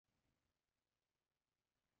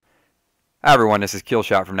Hi everyone, this is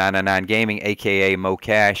Killshot from 999 Gaming, aka Mo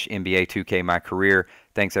Cash, NBA 2K My Career.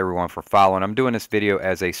 Thanks everyone for following. I'm doing this video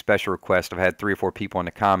as a special request. I've had 3 or 4 people in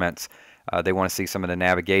the comments. They want to see some of the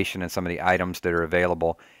navigation and some of the items that are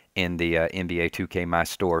available in the NBA 2K My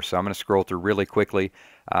Store. So I'm going to scroll through really quickly.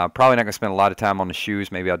 Probably not going to spend a lot of time on the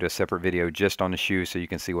shoes. Maybe I'll do a separate video just on the shoes so you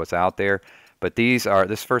can see what's out there. But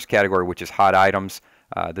this first category, which is hot items.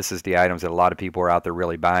 This is the items that a lot of people are out there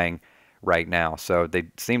really buying right now. So they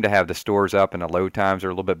seem to have the stores up and the load times are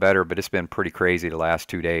a little bit better, but it's been pretty crazy the last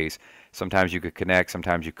 2 days. Sometimes you could connect,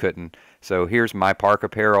 sometimes you couldn't. So here's my park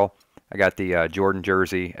apparel. I got the Jordan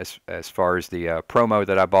jersey as far as the promo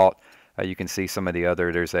that I bought. You can see some of the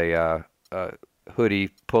other. There's a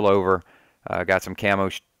hoodie pullover. Got some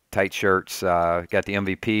camo tight shirts. Got the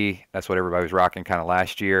MVP. That's what everybody was rocking kind of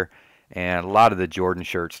last year. And a lot of the Jordan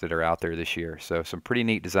shirts that are out there this year. So some pretty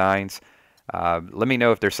neat designs. Let me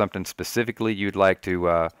know if there's something specifically you'd like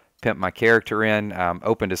to pimp my character in. I'm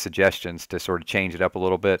open to suggestions to sort of change it up a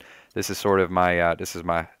little bit. This is sort of my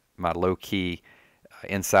my low-key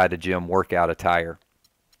inside the gym workout attire.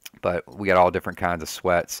 But we got all different kinds of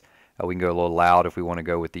sweats. We can go a little loud if we want to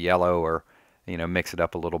go with the yellow, or mix it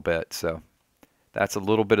up a little bit. So that's a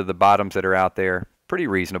little bit of the bottoms that are out there. Pretty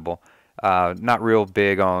reasonable. Not real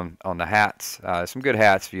big on the hats. Some good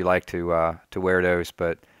hats if you like to wear those,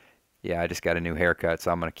 but yeah, I just got a new haircut, so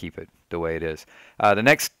I'm going to keep it the way it is. The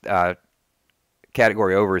next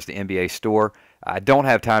category over is the NBA store. I don't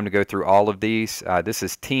have time to go through all of these. This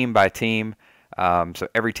is team by team, so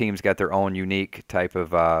every team's got their own unique type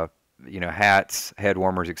of hats, head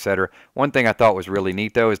warmers, etc. One thing I thought was really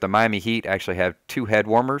neat though is the Miami Heat actually have 2 head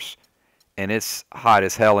warmers, and it's hot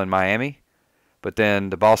as hell in Miami. But then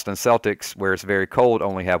the Boston Celtics, where it's very cold,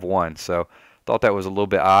 only have 1. So thought that was a little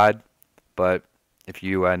bit odd, but if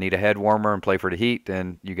you need a head warmer and play for the Heat,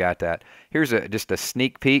 then you got that. Here's just a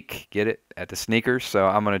sneak peek, get it, at the sneakers. So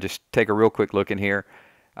I'm going to just take a real quick look in here.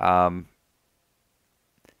 You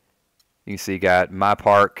can see you got My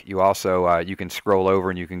Park. You also you can scroll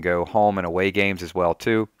over and you can go home and away games as well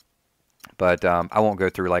too. But I won't go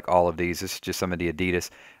through like all of these. This is just some of the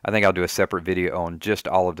Adidas. I think I'll do a separate video on just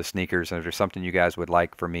all of the sneakers. And if there's something you guys would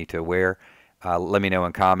like for me to wear, let me know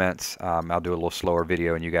in comments. I'll do a little slower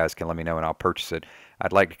video and you guys can let me know and I'll purchase it.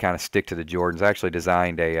 I'd like to kind of stick to the Jordans. I actually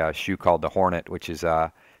designed a shoe called the Hornet, which is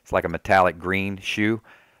it's like a metallic green shoe.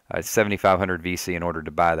 It's 7,500 VC in order to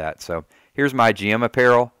buy that. So here's my GM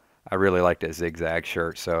apparel. I really like that zigzag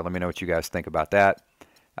shirt. So let me know what you guys think about that.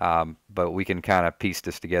 But we can kind of piece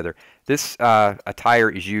this together. This attire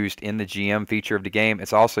is used in the GM feature of the game.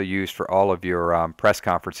 It's also used for all of your press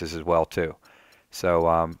conferences as well too.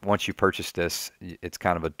 So once you purchase this, it's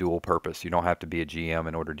kind of a dual purpose. You don't have to be a GM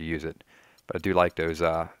in order to use it. But I do like those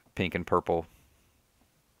pink and purple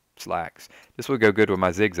slacks. This would go good with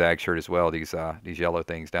my zigzag shirt as well. These yellow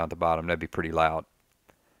things down at the bottom. That'd be pretty loud.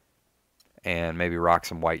 And maybe rock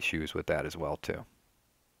some white shoes with that as well too.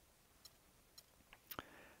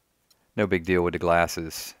 No big deal with the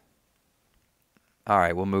glasses. All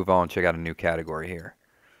right, we'll move on. Check out a new category here.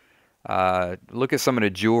 Look at some of the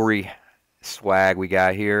jewelry swag we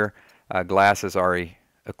got here. Glasses are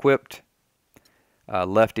equipped.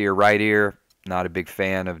 Left ear, right ear. Not a big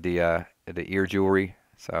fan of the ear jewelry,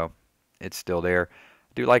 so it's still there.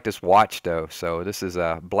 I do like this watch though. So this is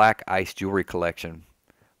a Black Ice jewelry collection,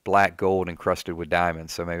 black gold encrusted with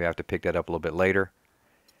diamonds. So maybe I have to pick that up a little bit later.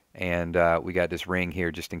 And we got this ring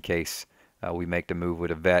here just in case we make the move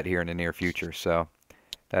with a vet here in the near future. So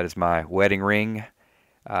that is my wedding ring.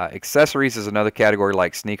 Accessories is another category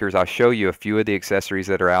like sneakers. I'll show you a few of the accessories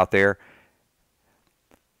that are out there,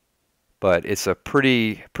 but it's a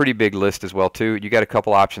pretty big list as well too. You got a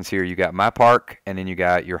couple options here. You got My Park, and then you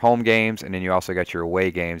got your home games, and then you also got your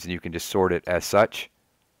away games, and you can just sort it as such.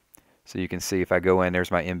 So you can see if I go in,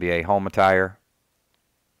 there's my NBA home attire,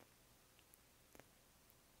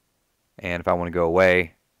 and if I want to go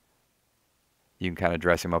away, you can kind of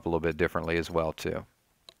dress him up a little bit differently as well too.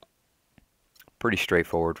 Pretty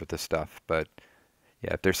straightforward with this stuff, but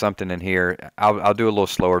yeah, if there's something in here, I'll do a little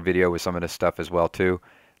slower video with some of this stuff as well too.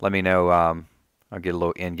 Let me know. I'll get a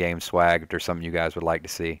little in-game swag if there's something you guys would like to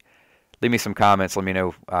see. Leave me some comments. Let me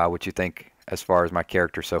know what you think as far as my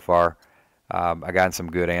character so far. I got some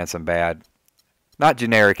good and some bad. Not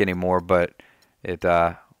generic anymore, but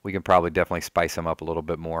we can probably definitely spice them up a little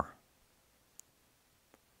bit more.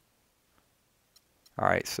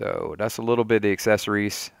 Alright, so that's a little bit of the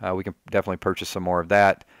accessories. We can definitely purchase some more of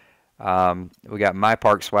that. We got My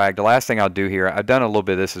Park swag. The last thing I'll do here, I've done a little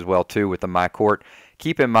bit of this as well too with the My Court.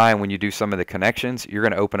 Keep in mind when you do some of the connections, you're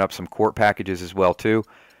going to open up some court packages as well too.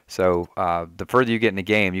 So the further you get in the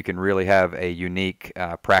game, you can really have a unique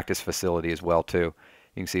practice facility as well too.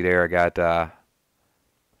 You can see there I got an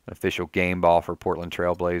official game ball for Portland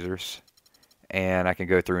Trail Blazers, and I can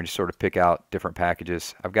go through and just sort of pick out different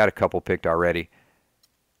packages. I've got a couple picked already,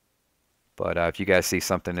 but if you guys see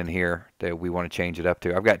something in here that we want to change it up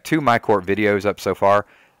to, I've got 2 MyCourt videos up so far.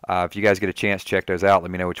 If you guys get a chance, check those out.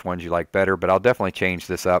 Let me know which ones you like better, but I'll definitely change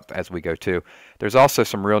this up as we go too. There's also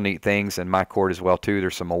some real neat things in MyCourt as well too.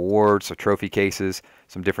 There's some awards, some trophy cases,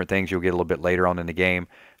 some different things you'll get a little bit later on in the game.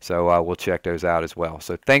 So we'll check those out as well.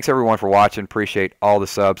 So thanks everyone for watching. Appreciate all the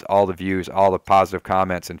subs, all the views, all the positive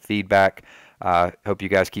comments and feedback. Hope you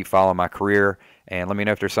guys keep following my career, and let me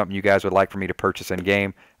know if there's something you guys would like for me to purchase in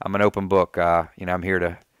game. I'm an open book. I'm here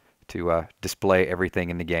to display everything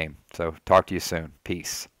in the game. So talk to you soon.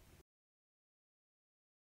 Peace.